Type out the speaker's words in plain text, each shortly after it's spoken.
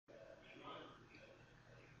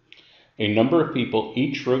A number of people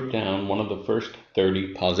each wrote down one of the first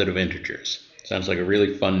 30 positive integers. Sounds like a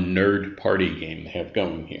really fun nerd party game they have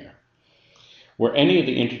going here. Were any of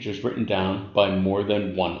the integers written down by more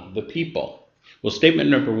than one of the people? Well,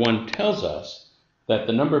 statement number 1 tells us that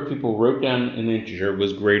the number of people who wrote down an integer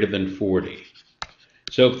was greater than 40.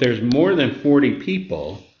 So if there's more than 40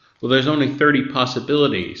 people, well, there's only 30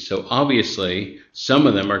 possibilities. So obviously, some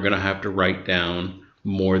of them are going to have to write down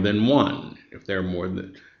more than one if there are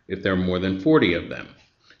more than 40 of them.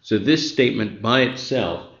 So this statement by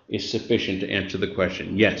itself is sufficient to answer the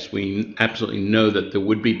question. Yes, we absolutely know that there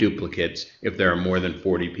would be duplicates if there are more than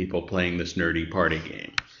 40 people playing this nerdy party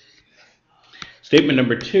game. Statement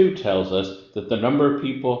number 2 tells us that the number of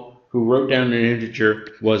people who wrote down an integer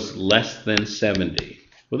was less than 70.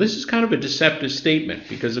 Well, this is kind of a deceptive statement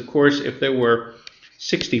because, of course, if there were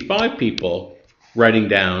 65 people writing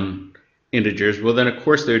down integers, well, then, of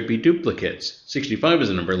course, there would be duplicates. 65 is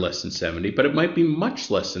a number less than 70, but it might be much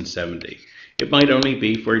less than 70. It might only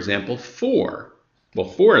be, for example, 4. Well,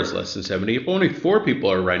 4 is less than 70. If only 4 people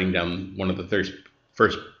are writing down one of the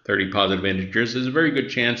first 30 positive integers, there's a very good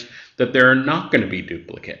chance that there are not going to be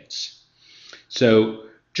duplicates. So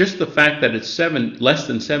just the fact that it's less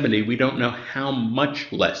than 70, we don't know how much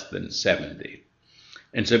less than 70.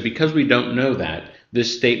 And so because we don't know that,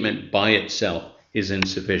 this statement by itself is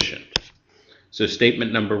insufficient. So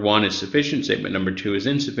statement number 1 is sufficient, statement number 2 is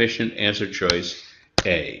insufficient, answer choice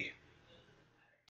A.